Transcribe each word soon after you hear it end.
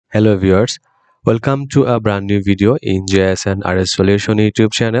Hello viewers, welcome to a brand new video in JS and RS Solution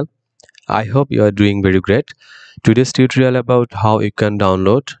YouTube channel. I hope you are doing very great. Today's tutorial about how you can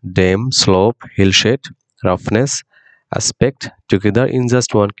download DEM, slope, hillshade, roughness, aspect together in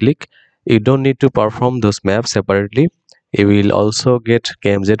just one click. You don't need to perform those maps separately. You will also get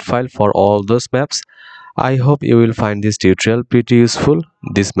KMZ file for all those maps. I hope you will find this tutorial pretty useful.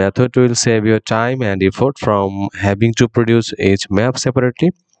 This method will save your time and effort from having to produce each map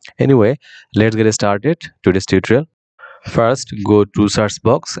separately. Anyway, let's get started today's tutorial. First, go to search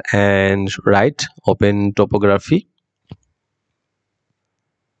box and write open topography,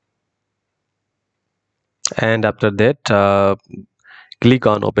 and after that click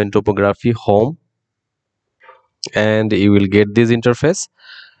on open topography home, and you will get this interface,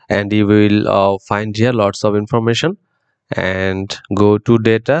 and you will find here lots of information, and go to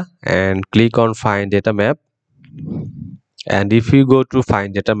data and click on find data map. And if you go to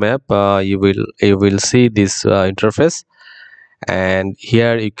find data map, you will see this interface, and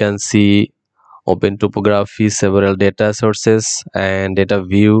here you can see open topography, several data sources and data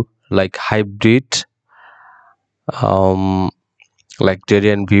view like hybrid, um, like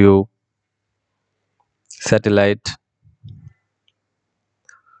terrain view, satellite,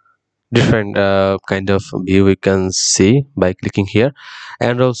 different kind of view we can see by clicking here.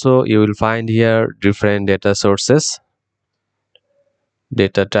 And also you will find here different data sources,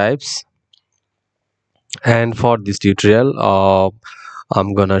 data types. And for this tutorial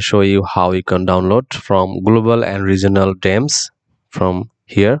I'm gonna show you how you can download from global and regional DEMs. From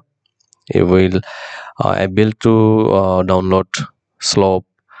here you will able to download slope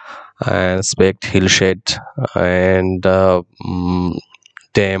and spec, hillshade, and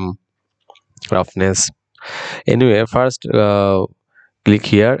DEM, roughness. Anyway, first click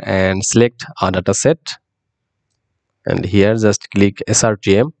here and select a data set, and here just click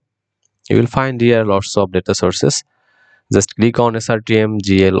SRTM. You will find here lots of data sources. Just click on SRTM,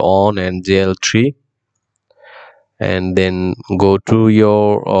 GL1 and GL3, and then go to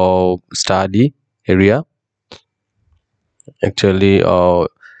your study area. Actually the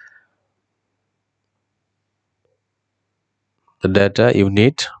data you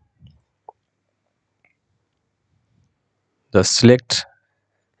need, just select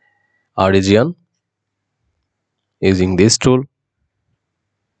a region using this tool,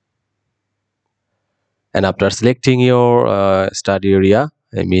 and after selecting your study area,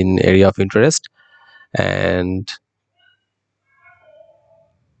 I mean area of interest, and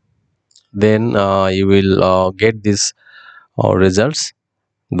then you will get this results,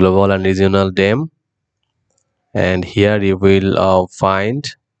 global and regional DEM. And here you will find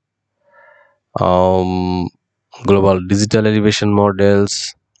global digital elevation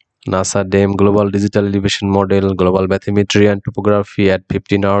models, NASA DEM global digital elevation model, global bathymetry and topography at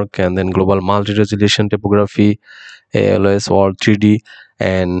 15 arc, and then global multi-resolution topography, ALS World 3D,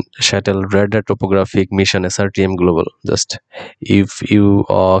 and shuttle radar topographic mission SRTM global. Just if you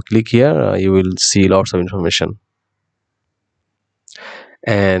click here, you will see lots of information.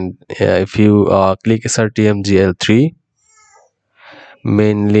 And if you click SRTM GL3,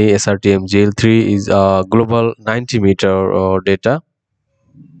 mainly SRTM GL3 is global 90-meter data,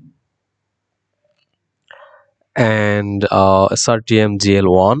 and SRTM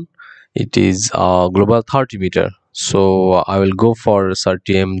GL1, it is global 30-meter. So I will go for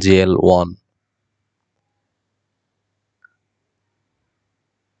SRTM GL1.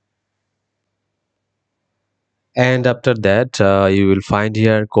 And after that you will find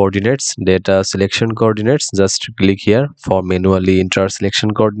here coordinates, data selection coordinates. Just click here for manually enter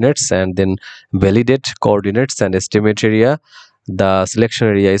selection coordinates, and then validate coordinates and estimate area. The selection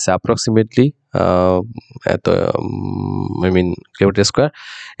area is approximately at the kilometer square.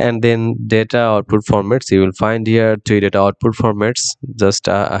 And then data output formats, you will find here 3 data output formats. Just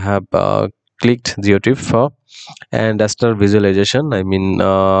I have clicked geotiff for. And astral visualization,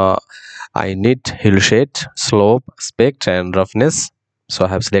 I need hillshade, slope, spec, and roughness. So I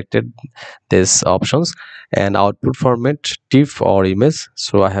have selected these options. And output format, TIFF or image.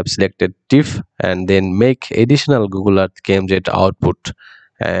 So I have selected TIFF, and then make additional Google Earth KMZ output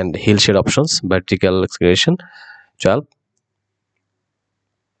and hillshade options, vertical acceleration 12.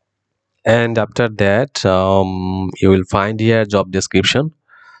 And after that you will find here job description.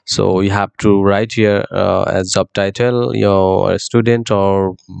 So you have to write here as job title your student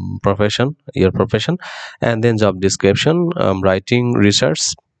or profession, your profession, and then job description, writing research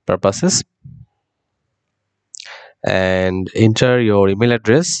purposes, and enter your email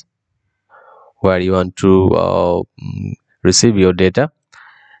address where you want to receive your data.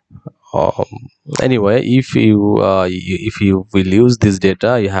 um, anyway, if you will use this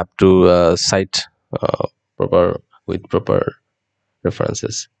data, you have to cite proper with proper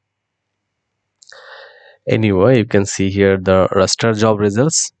references. Anyway, you can see here the raster job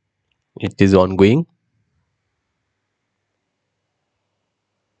results. It is ongoing.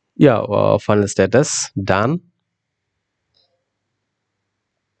 Yeah, final status done.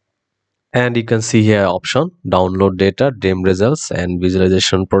 And you can see here option download data, DEM results, and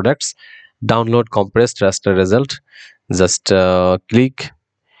visualization products. Download compressed raster result. Just click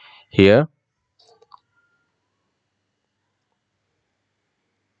here.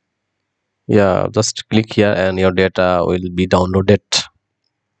 Yeah, just click here and your data will be downloaded.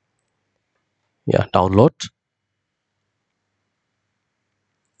 Yeah, download.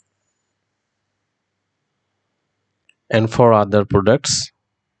 And for other products,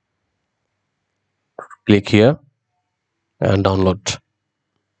 click here and download.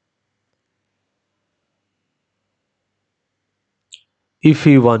 If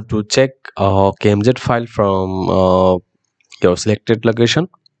you want to check a KMZ file from your selected location,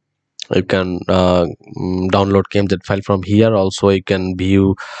 you can download KMZ file from here. Also, you can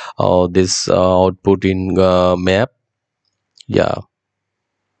view this output in map. Yeah,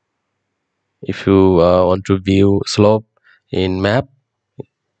 if you want to view slope in map,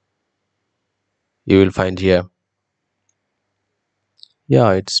 you will find here.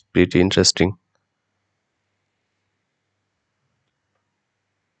 Yeah, it's pretty interesting.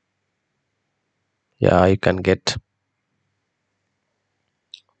 Yeah, you can get.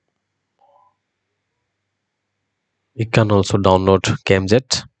 You can also download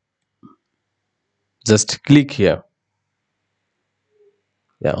KMZ. Just click here.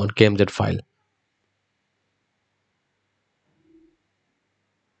 Yeah, on KMZ file.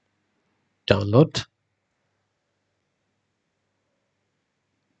 Download.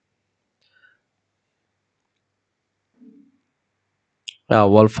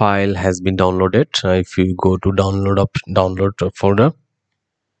 Wall file has been downloaded. If you go to download folder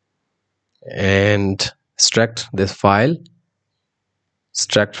and extract this file,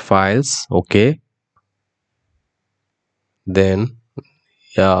 extract files. Okay, then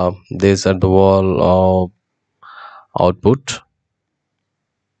yeah, these are the wall output,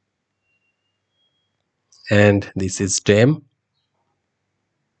 and this is DEM.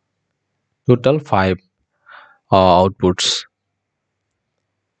 Total 5 outputs.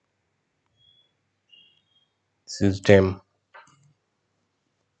 This is DEM.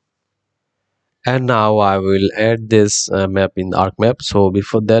 And now I will add this map in ArcMap. So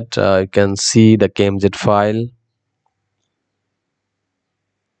before that, you can see the KMZ file.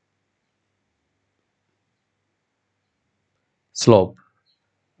 Slope.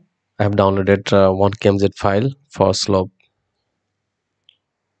 I have downloaded one KMZ file for slope.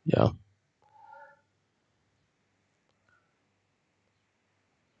 Yeah,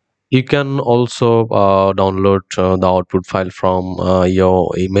 you can also download the output file from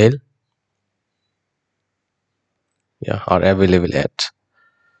your email. Yeah, are available at.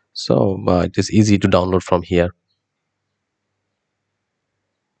 So it is easy to download from here.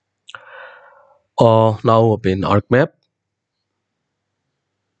 Now open ArcMap.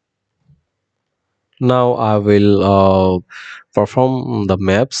 Now I will perform the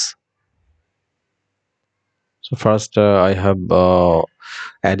maps. So first I have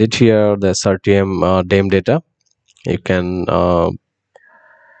added here the SRTM DEM data. You can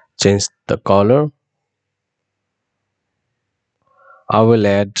change the color. I will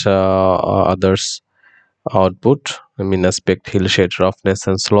add others output. I mean aspect, hill shade, roughness,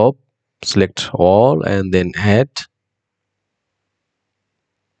 and slope. Select all and then add.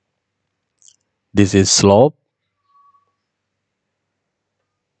 This is slope.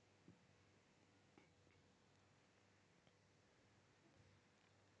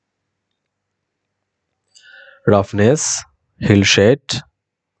 Roughness, hill shade,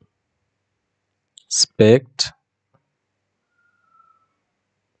 spect,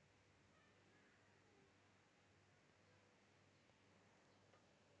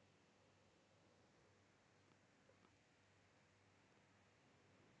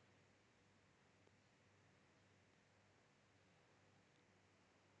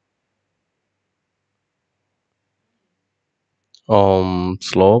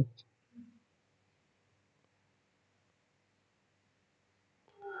 slope.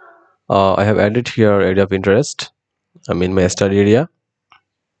 I have added here area of interest. I mean my study area.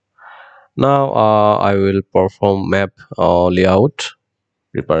 Now I will perform map layout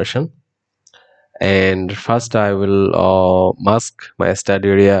preparation. And first I will mask my study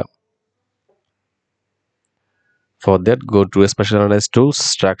area For that, go to Spatial Analyze Tools,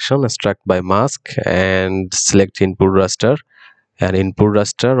 Extraction, Extract by Mask, and select Input Raster and Input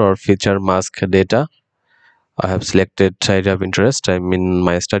Raster or Feature Mask Data. I have selected area of interest. I'm in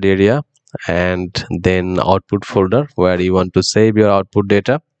my study area, and then output folder where you want to save your output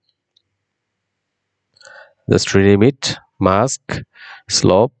data. Just rename it mask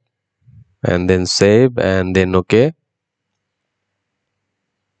slope and then save and then OK.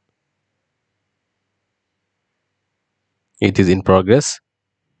 It is in progress.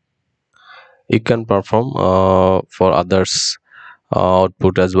 You can perform for others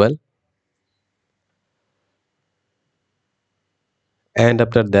output as well. And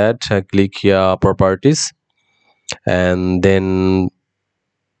after that, click here properties and then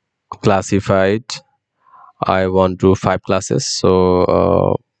classified. I want to 5 classes,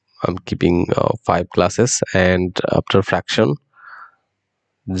 so I'm keeping 5 classes, and after fraction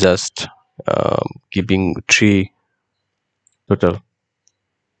just keeping 3 total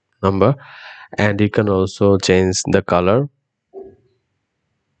number. And you can also change the color.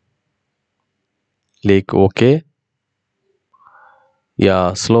 Click OK.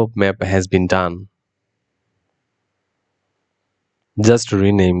 Yeah, slope map has been done. Just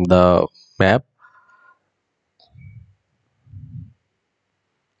rename the map.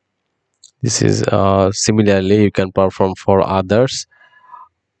 This is similarly you can perform for others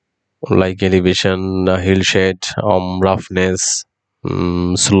like elevation, hillshade, roughness,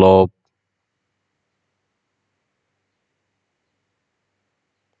 slope,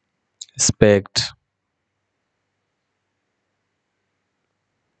 spect,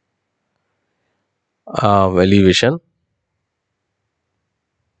 elevation.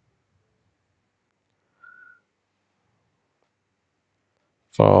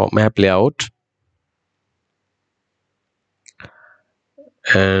 For map layout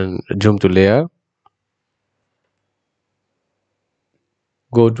and zoom to layer,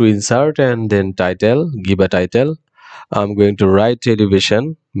 go to insert and then title, give a title. I'm going to write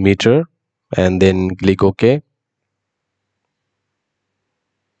elevation meter and then click OK.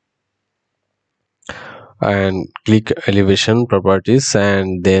 And click elevation properties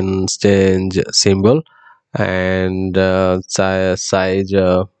and then change symbol and size.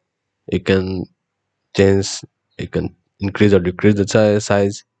 You can change, you can increase or decrease the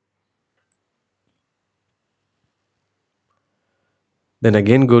size. Then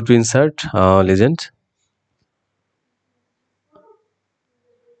again go to insert legend.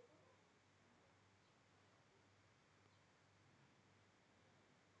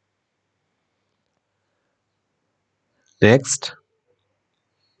 Next,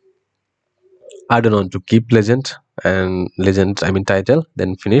 I don't want to keep legend and legend, I mean title,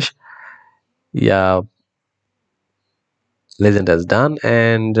 then finish. Yeah, legend has done.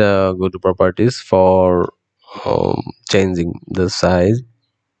 And go to properties for changing the size.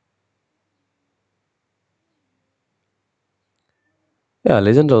 Yeah,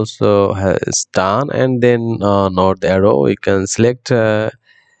 legend also has done. And then north arrow, you can select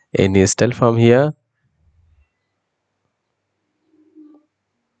any style from here.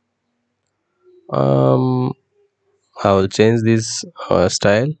 I will change this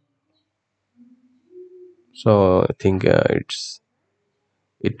style, so I think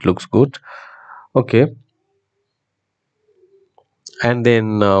it looks good. Okay. And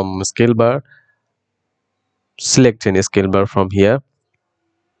then scale bar, select any scale bar from here,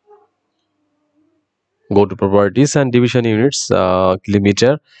 go to properties and division units,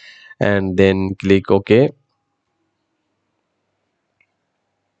 kilometer, and then click OK.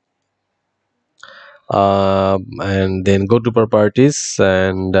 And then go to properties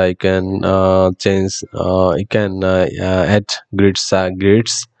and I can change, you can add grids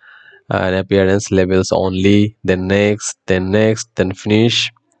and appearance levels only, then next, then finish.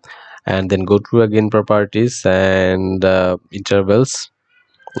 And then go to again properties and intervals.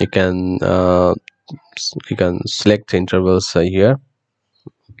 You can select intervals here.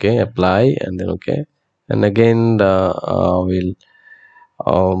 Okay, apply and then okay. And again we'll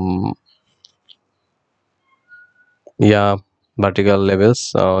yeah, vertical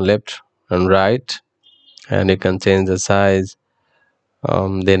levels, left and right, and you can change the size.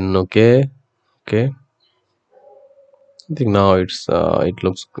 Then okay. I think now it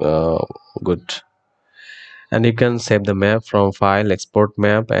looks good. And you can save the map from file, export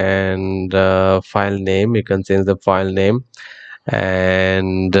map, and file name. You can change the file name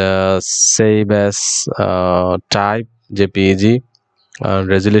and save as type JPEG.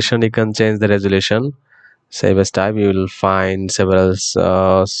 Resolution, you can change the resolution. Save as type, you will find several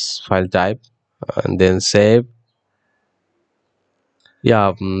file type, and then save.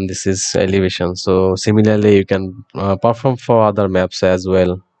 Yeah, this is elevation. So similarly, you can perform for other maps as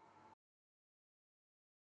well.